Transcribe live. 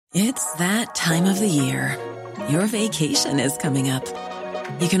It's that time of the year. Your vacation is coming up.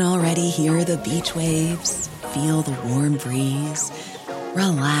 You can already hear the beach waves, feel the warm breeze,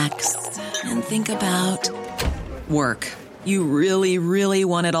 relax, and think about work. You really, really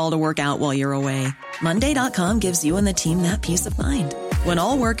want it all to work out while you're away. Monday.com gives you and the team that peace of mind. When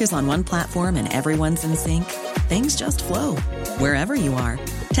all work is on one platform and everyone's in sync, things just flow. Wherever you are,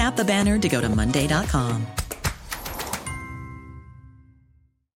 tap the banner to go to Monday.com.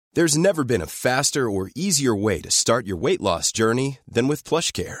 There's never been a faster or easier way to start your weight loss journey than with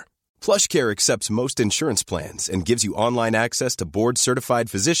PlushCare. PlushCare accepts most insurance plans and gives you online access to board-certified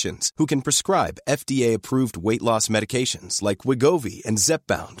physicians who can prescribe FDA-approved weight loss medications like Wegovy and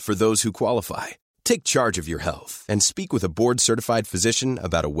Zepbound for those who qualify. Take charge of your health and speak with a board-certified physician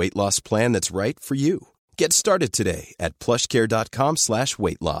about a weight loss plan that's right for you. Get started today at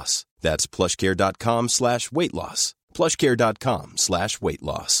plushcare.com/weight loss. That's plushcare.com/weight loss. plushcare.com/weight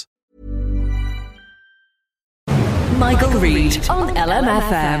loss. Michael Reid on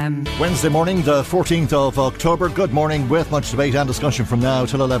LMFM. Wednesday morning, the 14th of October. Good morning, with much debate and discussion from now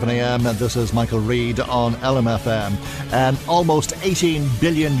till 11 a.m. And this is Michael Reid on LMFM. An almost €18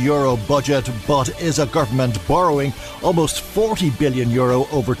 billion budget, but is a government borrowing almost €40 billion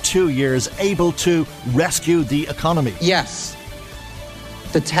over 2 years able to rescue the economy? Yes,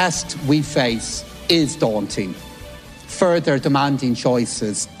 the test we face is daunting. Further demanding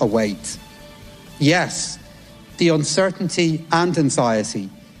choices await. Yes, the uncertainty and anxiety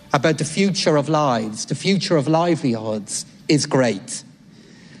about the future of lives, the future of livelihoods, is great.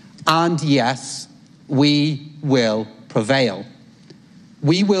 And yes, we will prevail.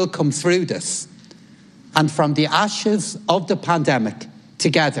 We will come through this. And from the ashes of the pandemic,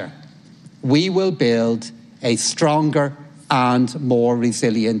 together, we will build a stronger and more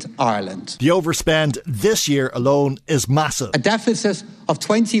resilient Ireland. The overspend this year alone is massive. A deficit of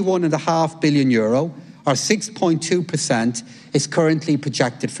 €21.5 billion, or 6.2%, is currently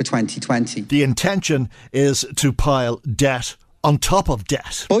projected for 2020. The intention is to pile debt on top of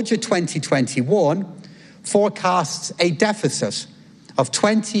debt. Budget 2021 forecasts a deficit of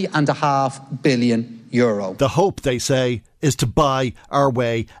 €20.5 billion. The hope, they say, is to buy our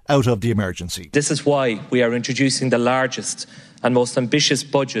way out of the emergency. This is why we are introducing the largest and most ambitious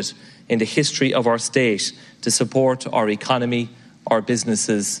budget in the history of our state to support our economy, our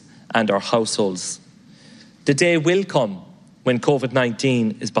businesses and our households. The day will come when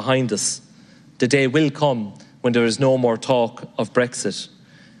COVID-19 is behind us. The day will come when there is no more talk of Brexit.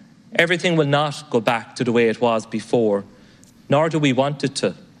 Everything will not go back to the way it was before, nor do we want it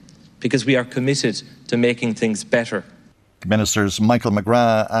to, because we are committed to making things better. Ministers Michael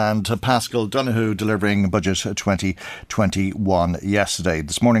McGrath and Paschal Donohoe delivering Budget 2021 yesterday.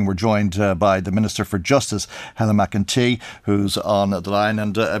 This morning we're joined by the Minister for Justice, Helen McEntee, who's on the line.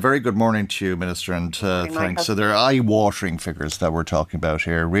 And a very good morning to you, Minister, and thanks. So they're eye-watering figures that we're talking about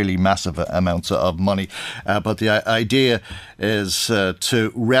here, really massive amounts of money. But the idea is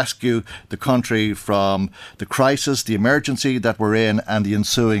to rescue the country from the crisis, the emergency that we're in and the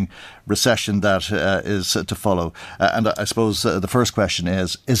ensuing recession that is to follow. And I suppose the first question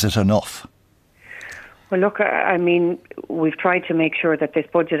is it enough? Well, look, I mean, we've tried to make sure that this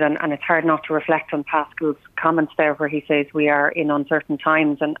budget, and it's hard not to reflect on Paschal's comments there where he says we are in uncertain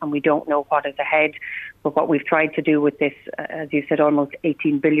times and we don't know what is ahead. But what we've tried to do with this, as you said, almost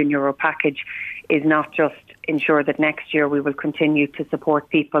 €18 billion package is not just ensure that next year we will continue to support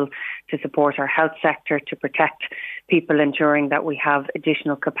people, to support our health sector, to protect people, ensuring that we have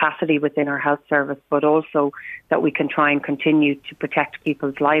additional capacity within our health service, but also that we can try and continue to protect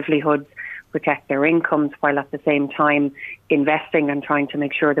people's livelihoods, protect their incomes, while at the same time investing and trying to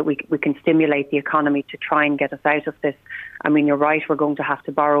make sure that we can stimulate the economy to try and get us out of this. I mean, you're right, we're going to have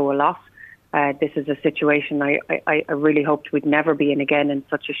to borrow a lot. This is a situation I really hoped we'd never be in again in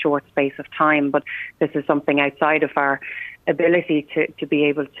such a short space of time, but this is something outside of our ability to be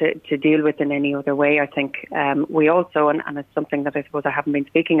able to deal with in any other way. I think we also, and it's something that I suppose I haven't been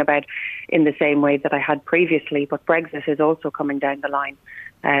speaking about in the same way that I had previously, but Brexit is also coming down the line.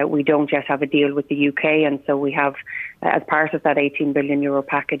 We don't yet have a deal with the UK, and so we have, as part of that €18 billion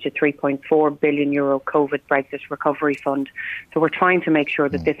package, a €3.4 billion COVID Brexit recovery fund. So we're trying to make sure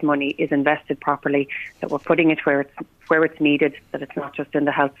that this money is invested properly, that we're putting it where it's needed, that it's not just in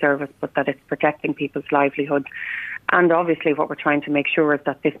the health service, but that it's protecting people's livelihoods. And obviously what we're trying to make sure is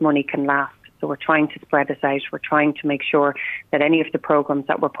that this money can last So we're trying to spread this out. We're trying to make sure that any of the programmes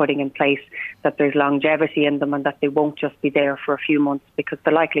that we're putting in place, that there's longevity in them and that they won't just be there for a few months, because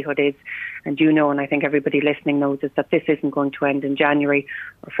the likelihood is, and you know, and I think everybody listening knows, is that this isn't going to end in January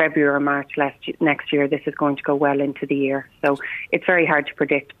or February or March next year. This is going to go well into the year. So it's very hard to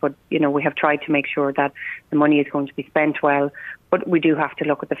predict, but, you know, we have tried to make sure that the money is going to be spent well. But we do have to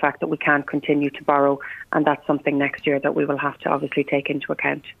look at the fact that we can't continue to borrow, and that's something next year that we will have to obviously take into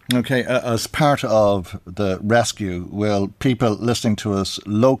account. OK, as part of the rescue, will people listening to us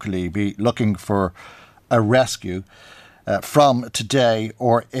locally be looking for a rescue from today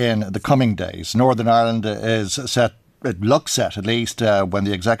or in the coming days? Northern Ireland is set, it looks set at least, when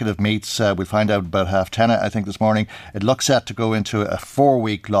the executive meets, we'll find out about 10:30 I think this morning, it looks set to go into a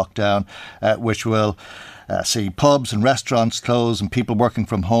 4-week lockdown, which will see pubs and restaurants close and people working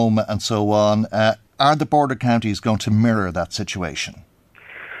from home and so on. Are the border counties going to mirror that situation?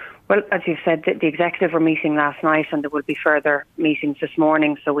 Well, as you've said, the executive were meeting last night, and there will be further meetings this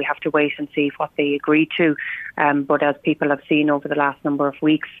morning, so we have to wait and see what they agree to. But as people have seen over the last number of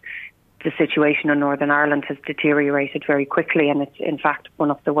weeks, the situation in Northern Ireland has deteriorated very quickly, and it's in fact one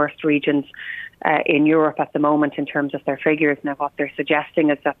of the worst regions in Europe at the moment in terms of their figures. Now, what they're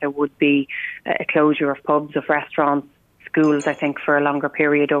suggesting is that there would be a closure of pubs, of restaurants, schools, I think, for a longer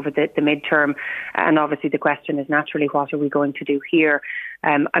period over the midterm. And obviously the question is naturally, what are we going to do here?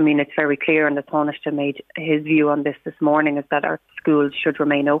 I mean, it's very clear, and the Taoiseach made his view on this morning, is that our schools should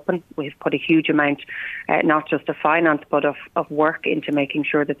remain open. We've put a huge amount, not just of finance, but of work into making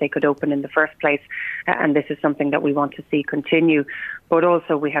sure that they could open in the first place. And this is something that we want to see continue. But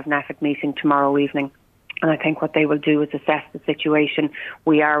also we have NAFIC meeting tomorrow evening. And I think what they will do is assess the situation.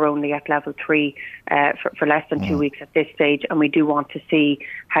 We are only at level 3 for less than 2 weeks at this stage, and we do want to see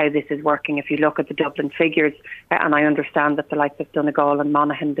how this is working. If you look at the Dublin figures, and I understand that the likes of Donegal and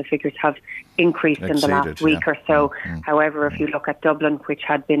Monaghan, the figures have increased in the last week or so. However, if you look at Dublin, which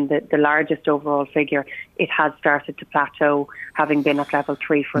had been the largest overall figure, it has started to plateau, having been at level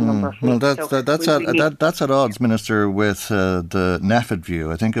 3 for a number of weeks. Well, that's at odds, Minister, with the NAFID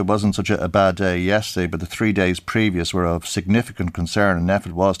view. I think it wasn't such a bad day yesterday, but the 3 days previous were of significant concern, and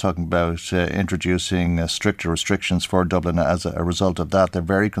NAFID was talking about introducing stricter restrictions for Dublin as a result of that. They're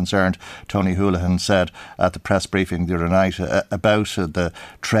very concerned, Tony Holohan said at the press briefing the other night, about the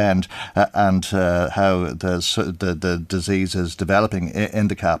trend and how the disease is developing in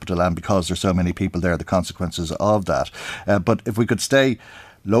the capital, and because there's so many people there, the consequences of that. But if we could stay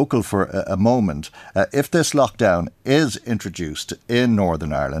local for a moment, if this lockdown is introduced in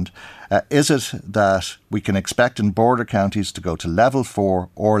Northern Ireland, is it that we can expect in border counties to go to level 4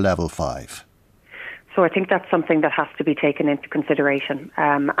 or level 5? So I think that's something that has to be taken into consideration.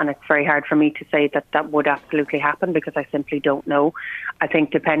 And it's very hard for me to say that would absolutely happen, because I simply don't know. I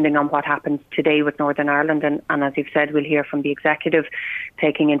think depending on what happens today with Northern Ireland, and as you've said, we'll hear from the executive,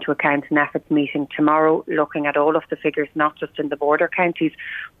 taking into account NAFID's meeting tomorrow, looking at all of the figures, not just in the border counties,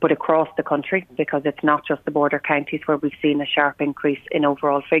 but across the country, because it's not just the border counties where we've seen a sharp increase in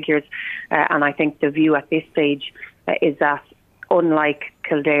overall figures. And I think the view at this stage is that, unlike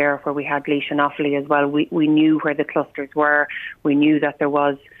Kildare, where we had Laois and Offaly as well, we knew where the clusters were. We knew that there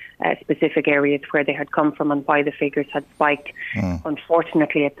was specific areas where they had come from and why the figures had spiked.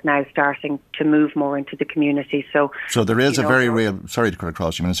 Unfortunately, it's now starting to move more into the community. So there is a very real, sorry to cut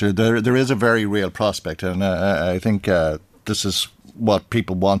across you, Minister, there is a very real prospect, and I think this is what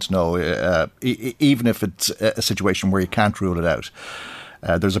people want to know, even if it's a situation where you can't rule it out.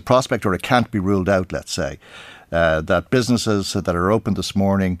 There's a prospect, or it can't be ruled out, let's say, that businesses that are open this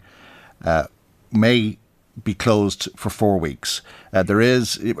morning may be closed for 4 weeks. There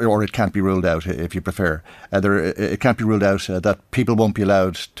is, or it can't be ruled out if you prefer, it can't be ruled out that people won't be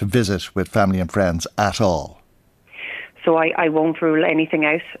allowed to visit with family and friends at all. So I won't rule anything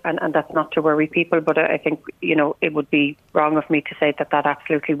out, and that's not to worry people, but I think, it would be wrong of me to say that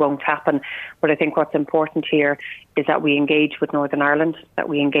absolutely won't happen. But I think what's important here is that we engage with Northern Ireland, that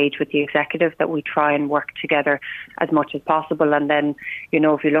we engage with the executive, that we try and work together as much as possible. And then,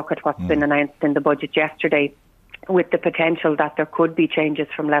 if you look at what's been announced in the budget yesterday, with the potential that there could be changes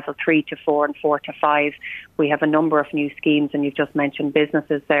from level 3 to 4 and 4 to 5. We have a number of new schemes, and you've just mentioned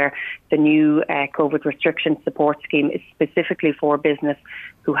businesses there. The new COVID restriction support scheme is specifically for business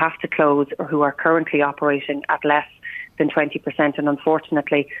who have to close or who are currently operating at less than 20%. And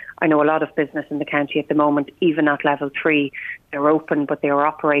unfortunately, I know a lot of business in the county at the moment, even at level 3, they're open, but they are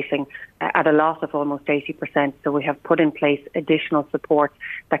operating at a loss of almost 80%. So we have put in place additional support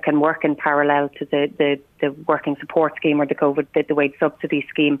that can work in parallel to the working support scheme or the COVID, the wage subsidy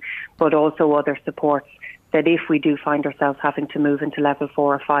scheme, but also other supports that if we do find ourselves having to move into level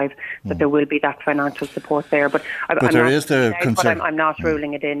 4 or 5, that there will be that financial support there. But I'm not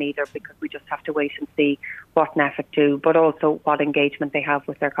ruling it in either, because we just have to wait and see what NPHET do, but also what engagement they have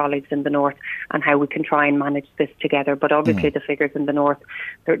with their colleagues in the North and how we can try and manage this together. But obviously the figures in the North,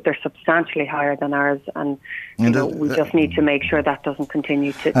 they're substantially higher than ours, and we just need to make sure that doesn't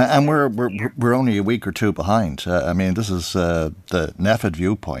continue to... And we're only a week or two behind. I mean, this is the NPHET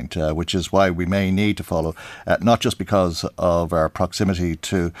viewpoint, which is why we may need to follow, not just because of our proximity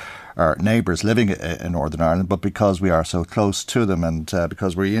to our neighbours living in Northern Ireland, but because we are so close to them and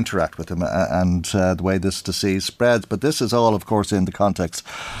because we interact with them and the way this disease spreads. But this is all, of course, in the context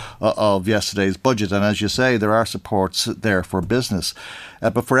of yesterday's budget. And as you say, there are supports there for business.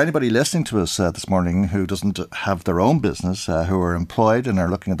 But for anybody listening to us this morning who doesn't have their own business, who are employed and are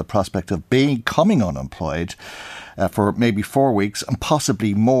looking at the prospect of becoming unemployed for maybe 4 weeks and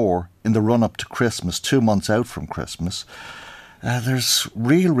possibly more in the run-up to Christmas, 2 months out from Christmas, there's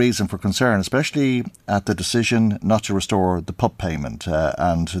real reason for concern, especially at the decision not to restore the PUP payment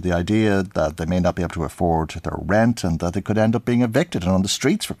and the idea that they may not be able to afford their rent and that they could end up being evicted and on the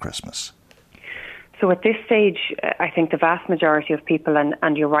streets for Christmas. So at this stage, I think the vast majority of people,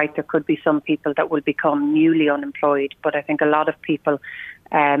 and you're right, there could be some people that will become newly unemployed, but I think a lot of people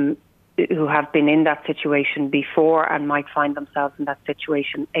who have been in that situation before and might find themselves in that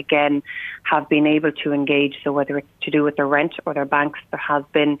situation again have been able to engage. So whether it's to do with their rent or their banks, there has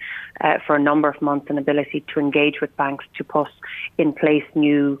been for a number of months an ability to engage with banks to put in place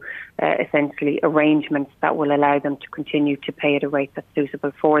new essentially arrangements that will allow them to continue to pay at a rate that's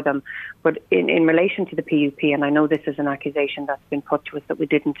suitable for them. But in relation to the PUP, and I know this is an accusation that's been put to us that we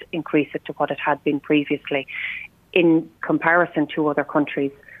didn't increase it to what it had been previously, in comparison to other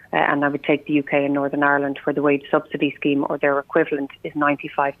countries, and I would take the UK and Northern Ireland, where the wage subsidy scheme or their equivalent is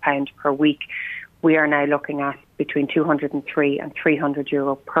 £95 per week. We are now looking at between €203 and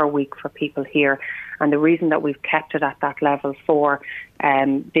 €300 per week for people here. And the reason that we've kept it at that level for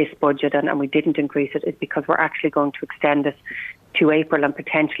this budget and we didn't increase it is because we're actually going to extend it to April and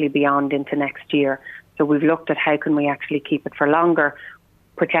potentially beyond into next year. So we've looked at how can we actually keep it for longer,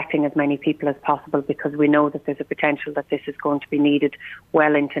 protecting as many people as possible, because we know that there's a potential that this is going to be needed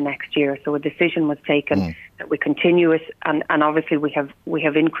well into next year. So a decision was taken that we continue it, and obviously we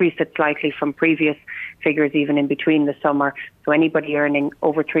have increased it slightly from previous figures, even in between the summer. So anybody earning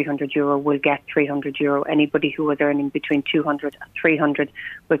over €300 will get €300. Anybody who was earning between 200 and 300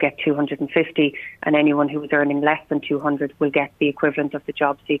 will get 250, and anyone who was earning less than 200 will get the equivalent of the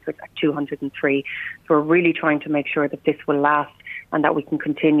job seekers at 203. So we're really trying to make sure that this will last and that we can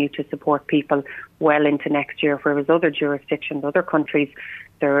continue to support people well into next year, whereas other jurisdictions, other countries,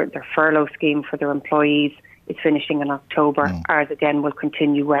 their furlough scheme for their employees is finishing in October. Ours, again, will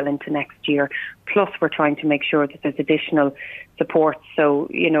continue well into next year. Plus, we're trying to make sure that there's additional support. So,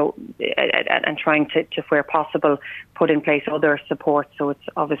 and trying to, where possible, put in place other support. So it's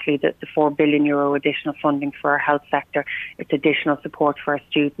obviously the €4 billion additional funding for our health sector. It's additional support for our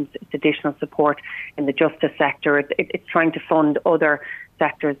students. It's additional support in the justice sector. It's trying to fund other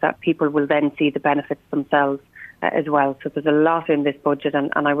sectors that people will then see the benefits themselves as well. So there's a lot in this budget,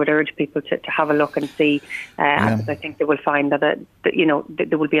 and I would urge people to have a look and see, because I think they will find that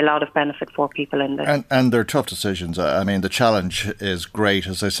there will be a lot of benefit for people in this. And they're tough decisions. I mean, the challenge is great.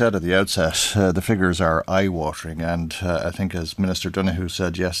 As I said at the outset, the figures are eye-watering, and I think, as Minister Donoghue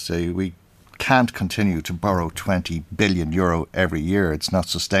said yesterday, we can't continue to borrow €20 billion every year. It's not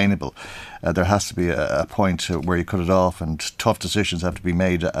sustainable. There has to be a point where you cut it off, and tough decisions have to be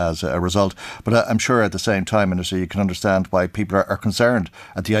made as a result. But I'm sure at the same time, Minister, you can understand why people are concerned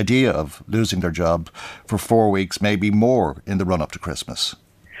at the idea of losing their job for 4 weeks, maybe more, in the run-up to Christmas.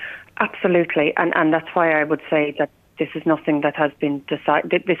 Absolutely. And that's why I would say that this is nothing that has been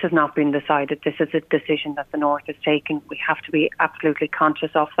decided. This has not been decided. This is a decision that the North is taking. We have to be absolutely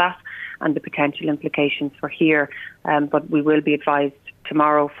conscious of that and the potential implications for here. But we will be advised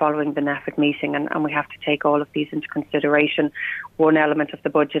tomorrow following the NPHET meeting, and we have to take all of these into consideration. One element of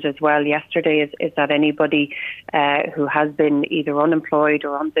the budget as well yesterday is that anybody who has been either unemployed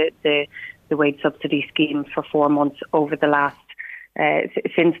or on the wage subsidy scheme for 4 months over the last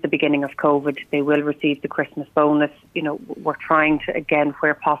since the beginning of COVID, they will receive the Christmas bonus. We're trying to, again,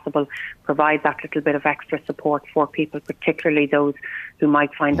 where possible, provide that little bit of extra support for people, particularly those who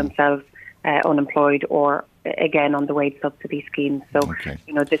might find themselves unemployed or, again, on the wage subsidy scheme. So,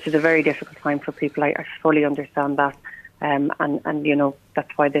 this is a very difficult time for people. I fully understand that. And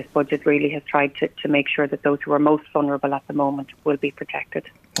that's why this budget really has tried to make sure that those who are most vulnerable at the moment will be protected.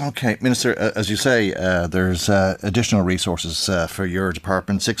 OK, Minister, as you say, there's additional resources for your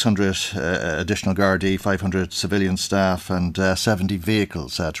department, 600 additional Gardaí, 500 civilian staff and 70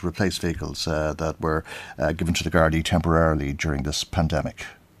 vehicles to replace vehicles that were given to the Gardaí temporarily during this pandemic.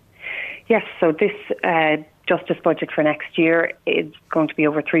 Yes, so this justice budget for next year is going to be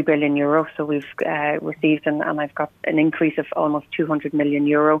over €3 billion. So we've received, and I've got an increase of almost €200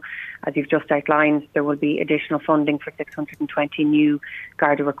 million. As you've just outlined, there will be additional funding for 620 new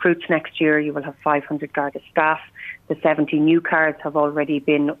Garda recruits next year. You will have 500 Garda staff. The 70 new cars have already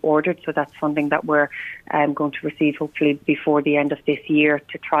been ordered, so that's funding that we're going to receive hopefully before the end of this year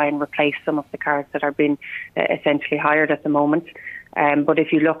to try and replace some of the cars that are being essentially hired at the moment. But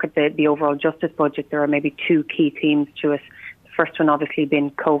if you look at the overall justice budget, there are maybe two key themes to it. The first one obviously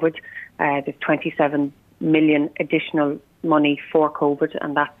being COVID. There's 27 million additional money for COVID,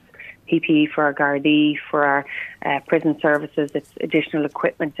 and that's PPE for our Gardaí, for our prison services. It's additional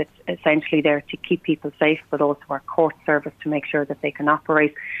equipment. It's essentially there to keep people safe, but also our court service to make sure that they can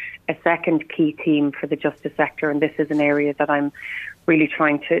operate. A second key theme for the justice sector, and this is an area that I'm really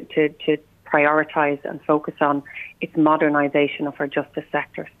trying to prioritise and focus on, it's modernisation of our justice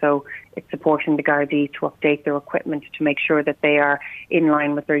sector. So it's supporting the Gardaí to update their equipment to make sure that they are in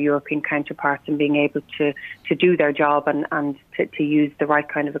line with their European counterparts and being able to do their job and to use the right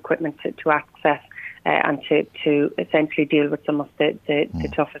kind of equipment to access and to essentially deal with some of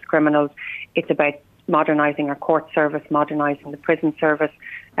the toughest criminals. It's about modernising our court service, modernising the prison service,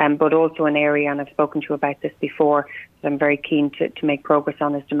 but also an area, and I've spoken to you about this before, that I'm very keen to make progress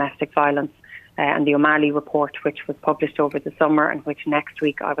on, is domestic violence. And the O'Malley report, which was published over the summer and which next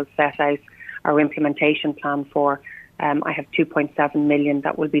week I will set out our implementation plan for. I have 2.7 million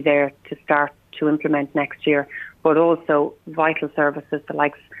that will be there to start to implement next year, but also vital services, the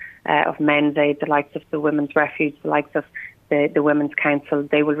likes of Men's Aid, the likes of the Women's Refuge, the likes of the Women's Council.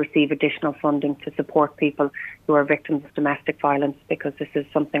 They will receive additional funding to support people who are victims of domestic violence, because this is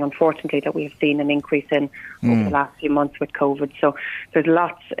something, unfortunately, that we have seen an increase in over the last few months with COVID. So there's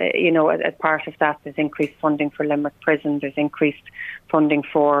lots, as part of that, there's increased funding for Limerick Prison, there's increased funding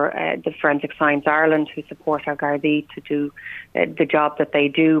for the Forensic Science Ireland, who support our Gardaí to do the job that they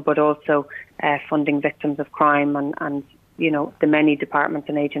do, but also funding victims of crime and the many departments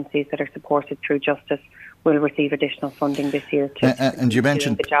and agencies that are supported through justice will receive additional funding this year and you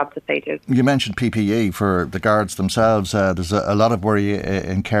mentioned the job that they do. You mentioned PPE for the guards themselves. There's a lot of worry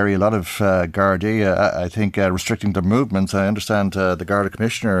in Kerry, a lot of Gardaí, I think, restricting their movements. I understand the Garda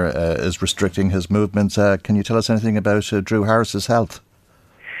Commissioner is restricting his movements. Can you tell us anything about Drew Harris's health?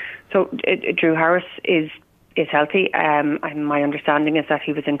 So Drew Harris is healthy. My understanding is that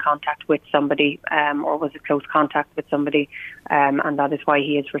he was in contact with somebody or was in close contact with somebody, and that is why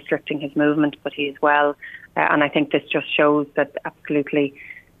he is restricting his movement, but he is well. And I think this just shows that absolutely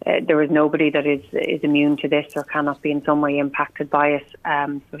there is nobody that is immune to this or cannot be in some way impacted by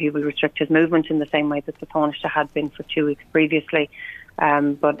it. So he will restrict his movement in the same way that the Taoiseach had been for 2 weeks previously.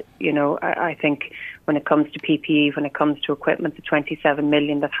 But, I think when it comes to PPE, when it comes to equipment, the 27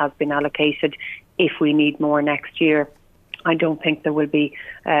 million that has been allocated, if we need more next year, I don't think there will be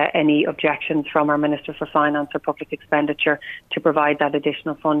any objections from our Minister for Finance or Public Expenditure to provide that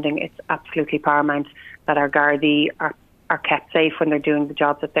additional funding. It's absolutely paramount that our Gardaí are kept safe when they're doing the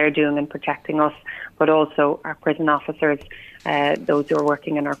job that they're doing and protecting us, but also our prison officers, those who are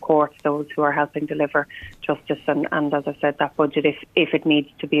working in our courts, those who are helping deliver justice. And as I said, that budget, if it needs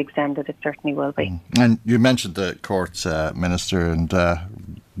to be extended, it certainly will be. And you mentioned the courts, Minister, and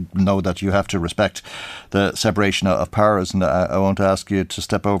know that you have to respect the separation of powers, and I won't ask you to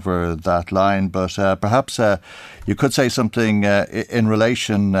step over that line, but perhaps you could say something in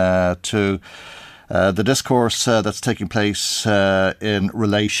relation to the discourse that's taking place in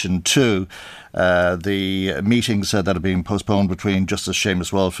relation to the meetings that are being postponed between Justice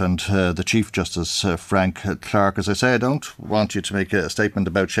Seamus Wolfe and the Chief Justice Frank Clark. As I say, I don't want you to make a statement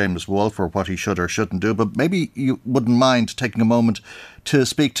about Seamus Wolfe or what he should or shouldn't do, but maybe you wouldn't mind taking a moment to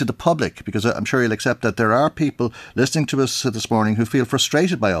speak to the public, because I'm sure you'll accept that there are people listening to us this morning who feel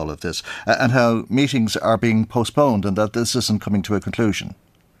frustrated by all of this and how meetings are being postponed and that this isn't coming to a conclusion.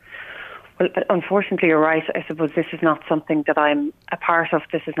 Well, unfortunately, you're right. I suppose this is not something that I'm a part of.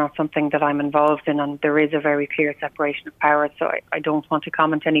 This is not something that I'm involved in, and there is a very clear separation of powers. So I don't want to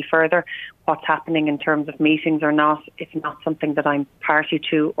comment any further. What's happening in terms of meetings or not, it's not something that I'm party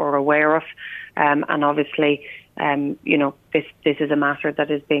to or aware of. And obviously, this is a matter that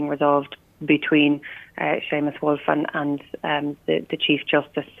is being resolved between Seamus Wolfe and the Chief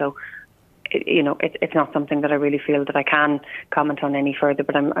Justice. So it's not something that I really feel that I can comment on any further,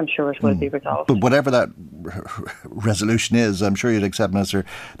 but I'm sure it will be resolved. But whatever that resolution is, I'm sure you'd accept, Minister,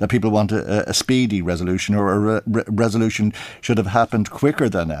 that people want a speedy resolution, or a resolution should have happened quicker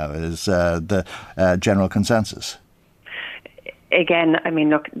than now, is the general consensus. Again, I mean,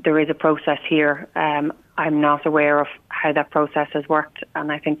 look, there is a process here. I'm not aware of how that process has worked,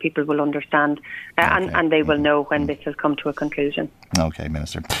 and I think people will understand and they will know when this has come to a conclusion. OK,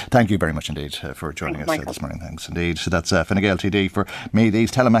 Minister. Thank you very much indeed for joining us this morning. Thanks indeed. So that's Fine Gael TD for me.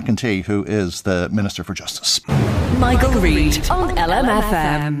 These Helen McEntee, who is the Minister for Justice. Michael Reid on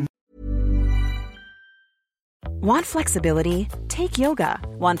LMFM. Want flexibility? Take yoga.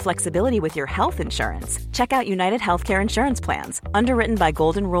 Want flexibility with your health insurance? Check out United Healthcare Insurance Plans. Underwritten by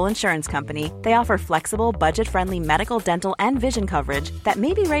Golden Rule Insurance Company, they offer flexible, budget-friendly medical, dental, and vision coverage that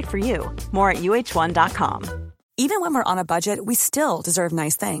may be right for you. More at uh1.com. Even when we're on a budget, we still deserve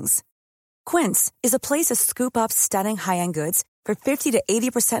nice things. Quince is a place to scoop up stunning high-end goods for 50 to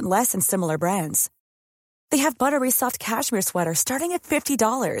 80% less than similar brands. They have buttery soft cashmere sweaters starting at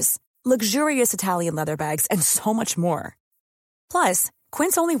 $50. Luxurious Italian leather bags, and so much more. Plus,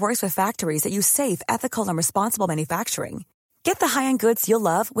 Quince only works with factories that use safe, ethical, and responsible manufacturing. Get the high-end goods you'll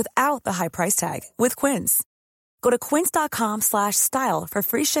love without the high price tag with Quince. Go to quince.com/style for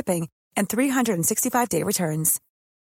free shipping and 365-day returns.